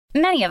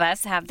Many of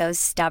us have those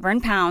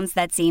stubborn pounds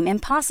that seem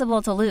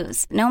impossible to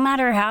lose, no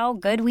matter how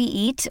good we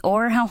eat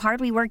or how hard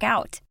we work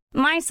out.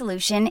 My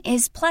solution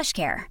is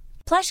PlushCare.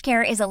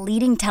 PlushCare is a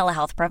leading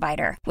telehealth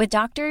provider with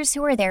doctors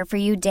who are there for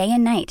you day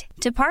and night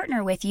to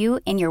partner with you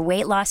in your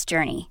weight loss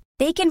journey.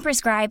 They can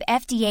prescribe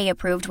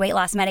FDA-approved weight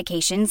loss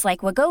medications like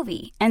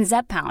Wegovy and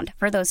Zepbound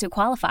for those who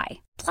qualify.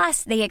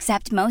 Plus, they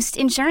accept most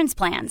insurance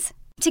plans.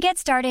 To get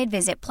started,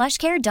 visit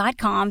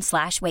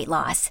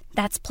plushcare.com/weightloss.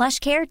 That's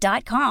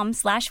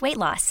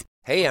plushcare.com/weightloss.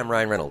 Hey, I'm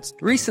Ryan Reynolds.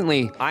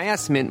 Recently, I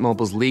asked Mint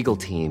Mobile's legal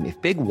team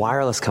if big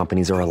wireless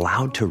companies are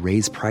allowed to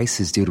raise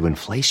prices due to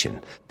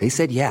inflation. They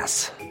said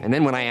yes. And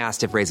then when I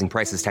asked if raising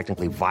prices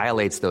technically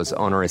violates those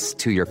onerous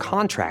two-year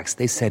contracts,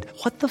 they said,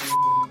 "What the f***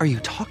 are you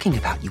talking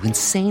about, you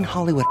insane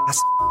Hollywood ass?"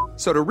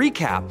 So to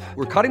recap,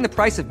 we're cutting the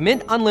price of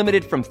Mint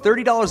Unlimited from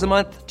 $30 a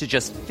month to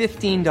just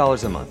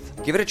 $15 a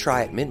month. Give it a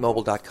try at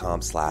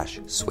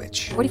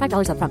mintmobile.com/switch.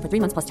 $45 up front for 3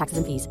 months plus taxes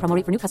and fees. Promo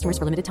rate for new customers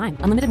for limited time.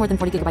 Unlimited more than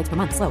 40 gigabytes per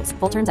month. Slows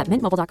full terms at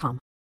mintmobile.com.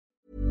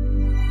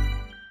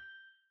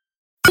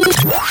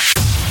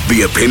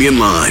 The Opinion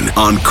Line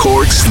on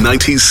Cork's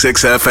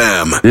 96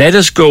 FM. Let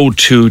us go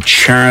to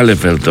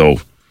Charleville,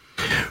 though,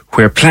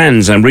 where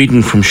plans, I'm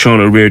reading from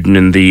Sean O'Riordan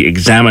in the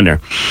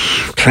Examiner,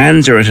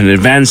 plans are at an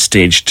advanced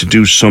stage to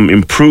do some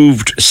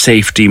improved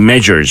safety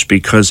measures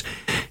because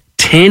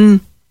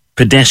 10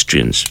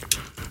 pedestrians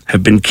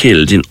have been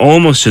killed in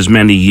almost as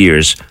many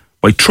years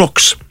by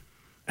trucks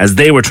as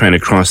they were trying to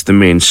cross the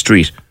main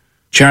street.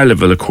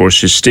 Charleville, of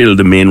course, is still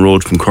the main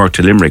road from Cork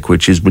to Limerick,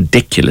 which is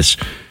ridiculous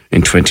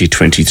in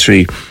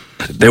 2023.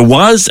 There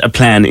was a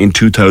plan in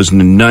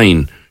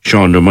 2009,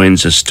 Sean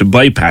reminds us, to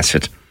bypass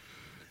it.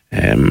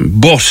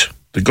 But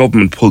the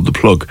government pulled the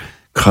plug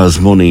because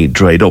money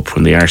dried up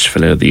when the arse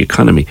fell out of the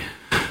economy.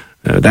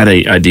 That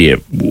idea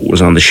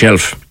was on the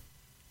shelf.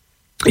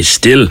 It's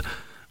still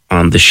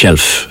on the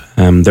shelf.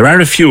 There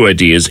are a few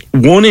ideas.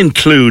 One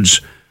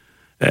includes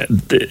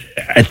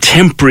a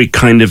temporary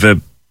kind of a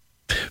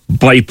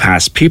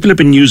bypass. People have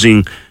been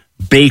using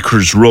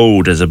Baker's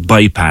Road as a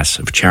bypass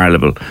of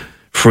Charleville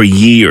for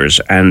years,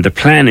 and the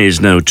plan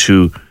is now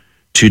to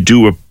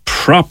do a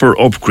proper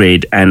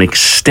upgrade and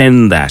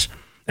extend that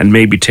and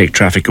maybe take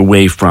traffic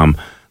away from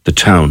the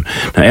town.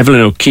 Now,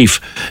 Evelyn O'Keefe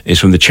is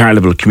from the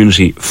Charleville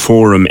Community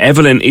Forum.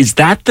 Evelyn, is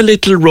that the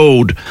little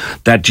road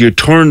that you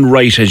turn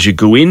right as you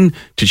go in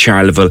to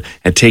Charleville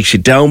and takes you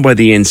down by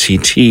the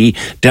NCT,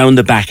 down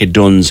the back of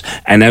Duns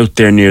and out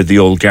there near the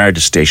old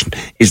Garda station?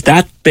 Is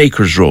that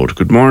Baker's Road?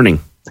 Good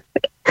morning.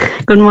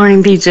 Good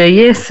morning, PJ.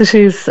 Yes, it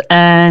is.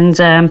 And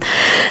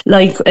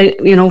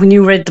when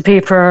you read the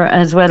paper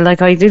as well,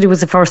 like I did, it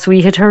was the first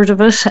we had heard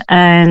of it.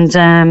 And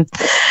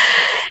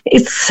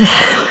it's,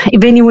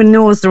 if anyone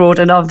knows the road,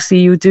 and obviously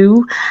you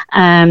do,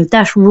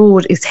 that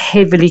road is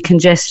heavily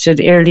congested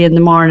early in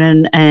the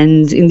morning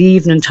and in the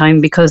evening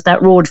time, because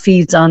that road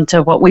feeds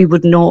onto what we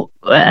would know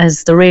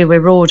as the railway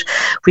road,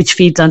 which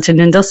feeds onto an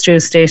industrial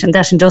estate, and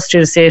that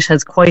industrial estate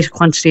has quite a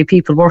quantity of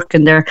people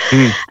working there.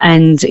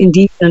 And in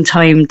the evening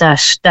time,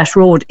 that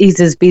road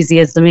is as busy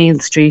as the main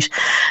street.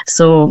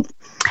 So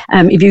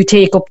if you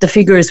take up the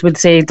figures, we'll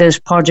say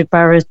that Padraig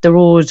Barrett, the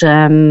road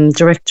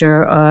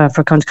director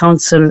for County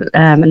Council,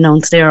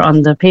 announced there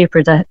on the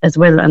paper that as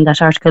well, and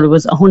that article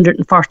was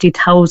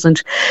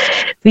 140,000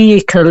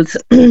 vehicles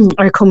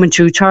are coming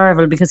through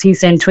Charleville, because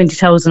he's saying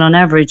 20,000 on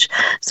average.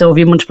 So if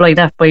you multiply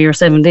that by your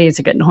 7 days,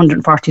 you're getting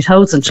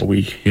 140,000. A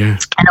week, yeah.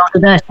 And out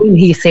of that,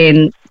 he's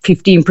saying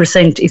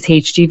 15% is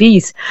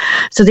HGVs.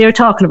 So they're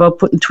talking about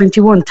putting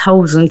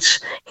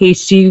 21,000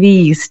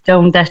 HGVs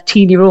down that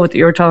teeny road that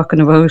you're talking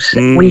about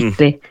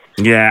weekly.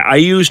 Yeah, I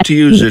used to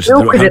use it.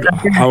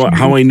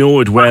 How I know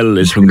it well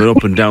is from going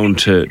up and down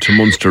to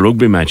Munster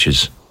rugby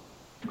matches.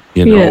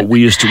 You know,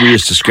 we used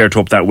to skirt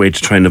up that way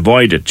to try and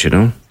avoid it, you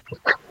know.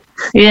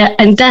 Yeah,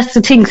 and that's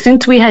the thing.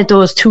 Since we had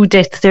those 2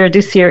 deaths there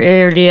this year,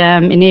 early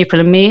in April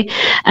and May,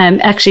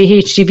 actually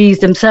HGVs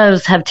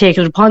themselves have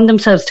taken it upon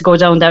themselves to go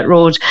down that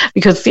road,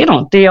 because, you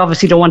know, they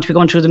obviously don't want to be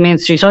going through the main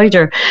street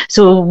either.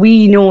 So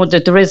we know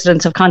that the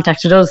residents have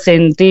contacted us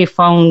saying they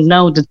found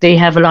now that they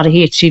have a lot of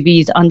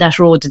HGVs on that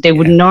road that they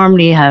would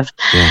normally have.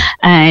 Yeah.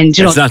 And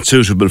it's not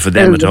suitable for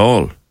them at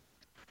all.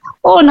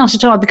 Oh, not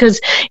at all, because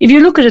if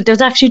you look at it,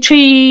 there's actually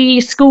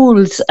 3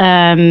 schools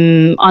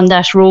on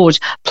that road,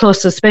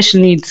 plus a special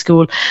needs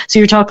school. So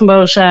you're talking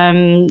about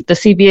the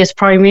CBS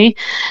Primary,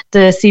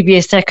 the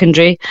CBS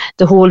Secondary,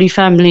 the Holy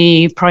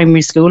Family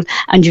Primary School,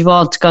 and you've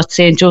also got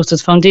St.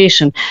 Joseph's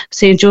Foundation.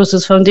 St.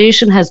 Joseph's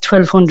Foundation has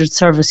 1,200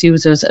 service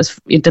users, as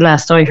the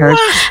last I heard.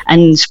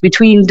 And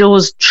between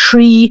those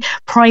 3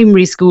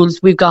 primary schools,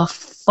 we've got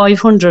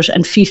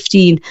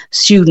 515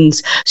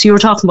 students. So you're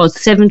talking about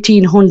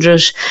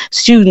 1,700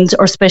 students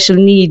or special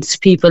needs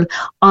people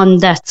on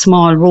that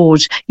small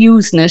road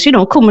using it, you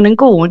know, coming and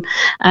going.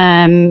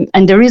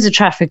 And there is a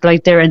traffic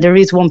light there, and there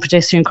is one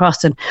pedestrian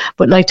crossing.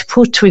 But like, to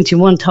put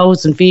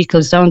 21,000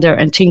 vehicles down there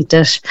and think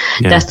that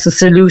that's the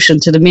solution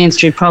to the Main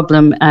Street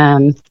problem,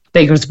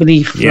 beggars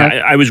belief.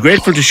 Yeah, I was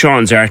grateful to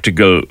Sean's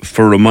article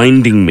for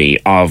reminding me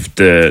of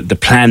the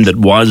plan that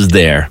was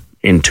there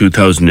in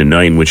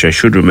 2009, which I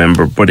should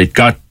remember, but it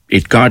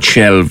got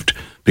shelved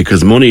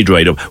because money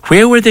dried up.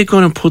 Where were they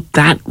going to put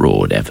that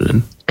road,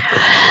 Evelyn?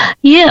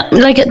 Yeah,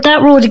 like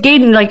that road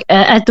again, like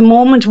at the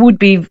moment would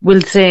be,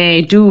 we'll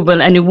say,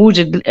 doable, and it would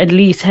at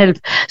least help.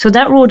 So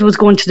that road was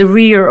going to the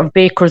rear of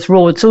Baker's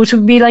Road. So it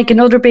would be like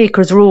another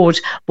Baker's Road,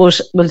 but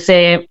we'll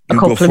say a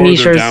couple of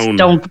metres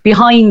down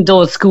behind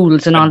those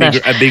schools and all that.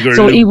 A bigger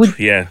so loop, it would,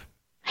 yeah.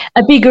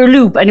 A bigger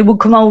loop, and it would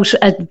come out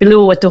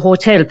below at the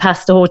hotel,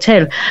 past the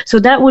hotel. So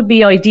that would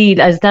be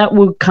ideal, as that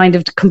would kind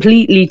of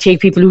completely take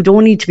people who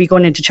don't need to be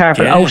going into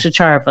Charleville out of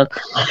Charleville.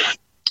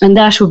 And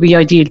that would be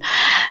ideal.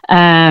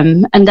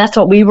 And that's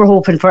what we were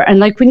hoping for. And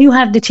like when you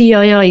have the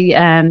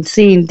TII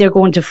saying they're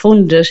going to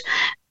fund it,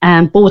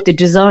 both the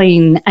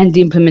design and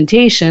the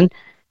implementation,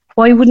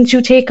 why wouldn't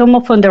you take them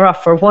up on their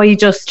offer? Why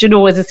just,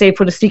 as I say,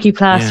 put a sticky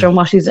plaster on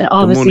what is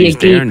obviously a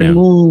gaping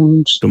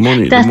wound?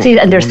 That's it.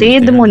 And they're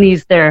saying the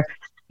money's there.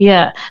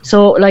 Yeah,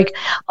 so like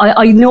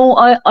I know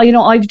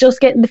I've just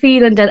getting the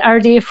feeling that, are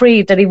they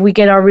afraid that if we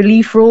get our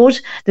relief road,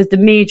 that the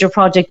major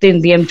project in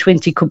the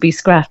M20 could be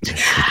scrapped?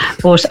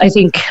 But I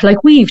think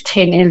like we've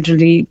 10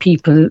 elderly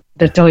people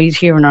that died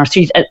here in our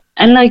street,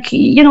 and like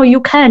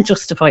you can't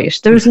justify it.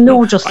 There's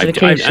no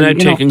justification. I've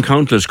taken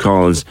countless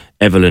calls,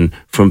 Evelyn,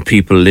 from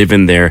people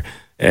living there.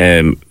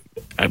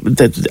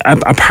 That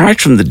apart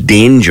from the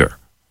danger,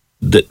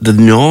 the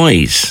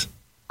noise,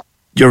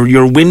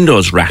 your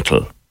windows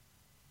rattle.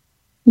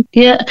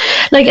 Yeah,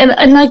 like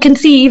and I can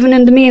see even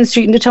in the main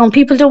street in the town,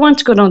 people don't want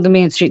to go down the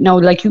main street now.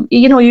 Like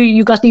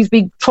you got these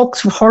big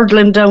trucks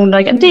hurtling down,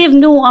 like, and they have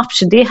no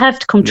option. They have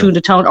to come through the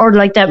town, or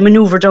like that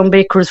manoeuvre down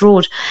Baker's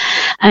Road,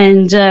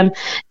 and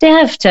they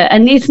have to.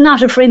 And it's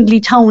not a friendly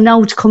town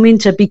now to come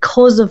into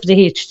because of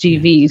the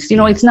HGVs.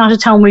 It's not a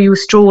town where you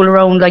stroll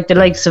around like the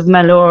likes of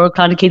Mallow or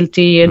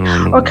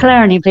Clonakilty or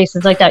Killarney,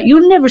 places like that.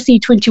 You'll never see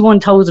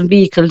 21,000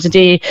 vehicles a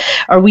day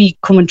or week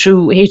coming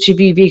through,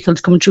 HGV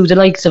vehicles coming through the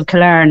likes of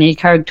Killarney,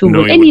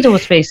 any of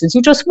those places.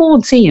 You just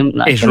won't see them.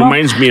 It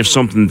reminds me of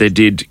something they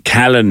did,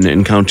 Callan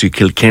in County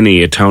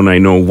Kilkenny, a town I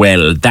know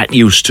well. That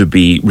used to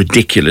be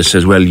ridiculous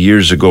as well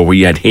years ago, where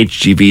you had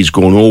HGVs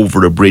going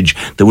over a bridge.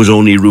 There was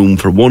only room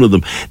for one of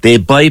them. They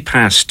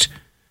bypassed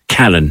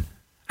Callan,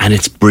 and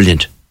it's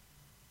brilliant.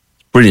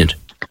 Brilliant.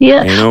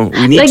 Yeah.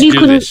 We need to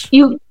do this.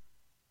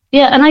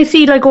 Yeah, and I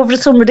see like over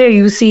the summer there,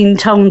 you've seen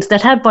towns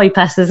that have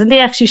bypasses and they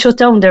actually shut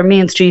down their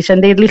main street,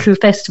 and they had little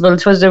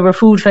festivals, whether they were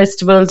food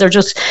festivals or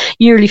just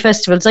yearly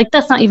festivals. Like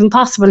that's not even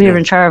possible here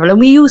in Charleville. And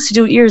we used to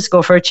do it years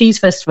ago for a cheese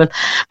festival.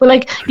 But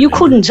like you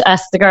couldn't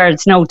ask the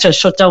guards now to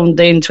shut down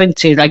the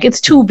N20. Like it's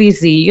too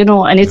busy,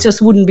 and it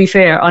just wouldn't be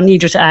fair on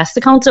either to ask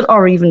the council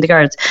or even the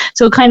guards.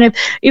 So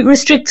it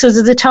restricts us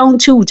as a town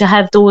too to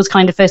have those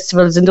kind of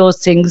festivals and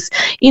those things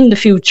in the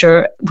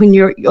future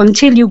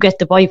until you get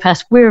the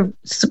bypass. We're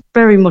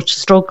very much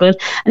struggling,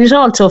 and it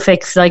also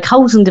affects like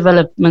housing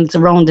developments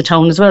around the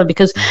town as well,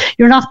 because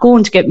you're not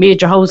going to get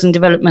major housing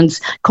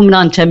developments coming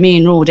onto a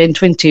main road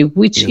N20,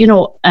 which you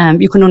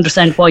can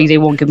understand why they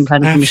won't give them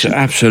planning permission.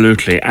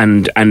 Absolutely,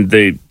 and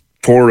the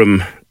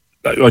forum.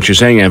 What you're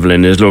saying,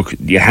 Evelyn, is look,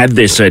 you had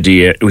this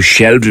idea, it was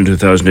shelved in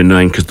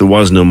 2009 because there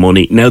was no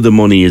money. Now the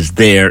money is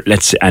there.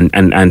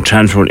 And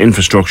Transport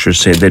Infrastructure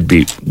said they'd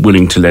be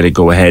willing to let it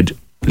go ahead.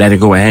 Let it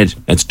go ahead.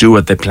 Let's do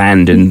what they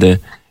planned in the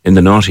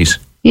noughties.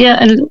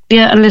 Yeah, and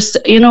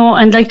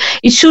like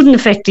it shouldn't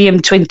affect the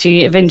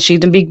M20 eventually,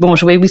 the big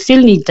motorway. We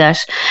still need that.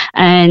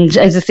 And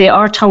as I say,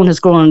 our town has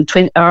grown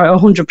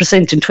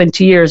 100% in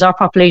 20 years. Our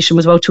population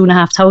was about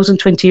 2,500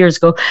 20 years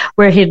ago.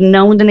 We're heading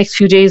now in the next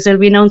few days, there'll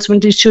be an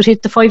announcement it should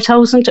hit the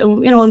 5,000,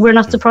 and we're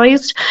not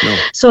surprised. No.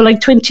 So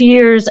like 20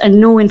 years and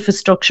no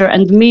infrastructure,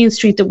 and the main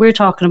street that we're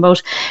talking about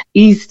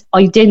is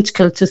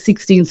identical to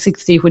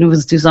 1660 when it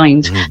was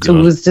designed. So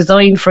it was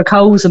designed for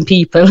cows and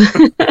people,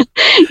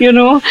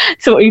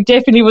 so it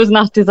definitely was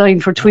not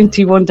designed for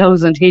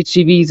 21,000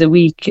 HGVs a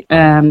week.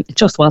 It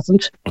just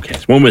wasn't. Okay,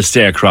 so one will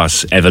stay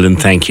across. Evelyn,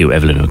 thank you.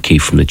 Evelyn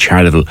O'Keefe from the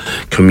Charleville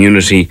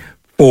Community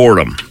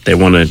Forum. They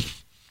want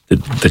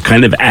the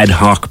kind of ad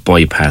hoc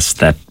bypass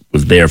that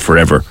was there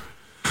forever,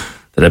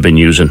 that I've been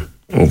using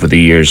over the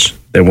years.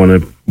 They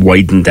want to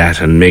widen that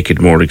and make it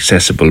more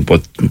accessible.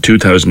 But in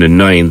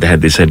 2009, they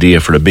had this idea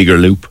for a bigger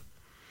loop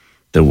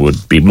that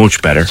would be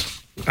much better.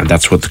 And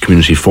that's what the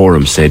Community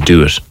Forum said,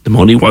 do it. The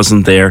money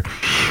wasn't there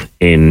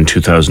in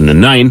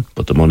 2009,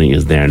 but the money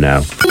is there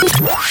now.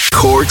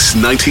 Cork's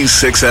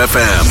 96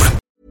 FM.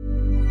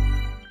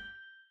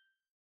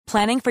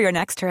 Planning for your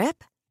next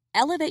trip?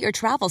 Elevate your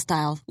travel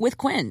style with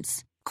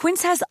Quince.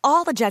 Quince has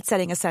all the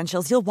jet-setting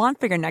essentials you'll want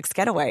for your next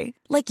getaway,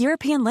 like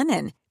European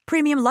linen,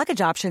 premium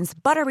luggage options,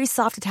 buttery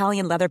soft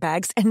Italian leather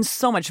bags, and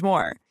so much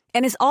more.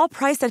 And is all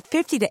priced at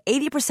 50 to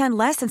 80%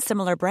 less than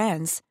similar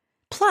brands.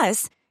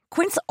 Plus,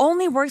 Quince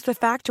only works with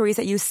factories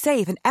that use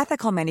safe and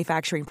ethical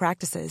manufacturing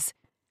practices.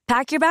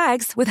 Pack your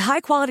bags with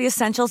high-quality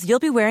essentials you'll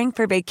be wearing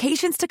for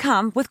vacations to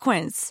come with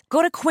Quince.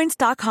 Go to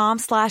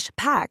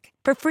quince.com/pack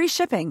for free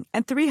shipping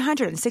and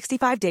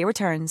 365-day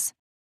returns.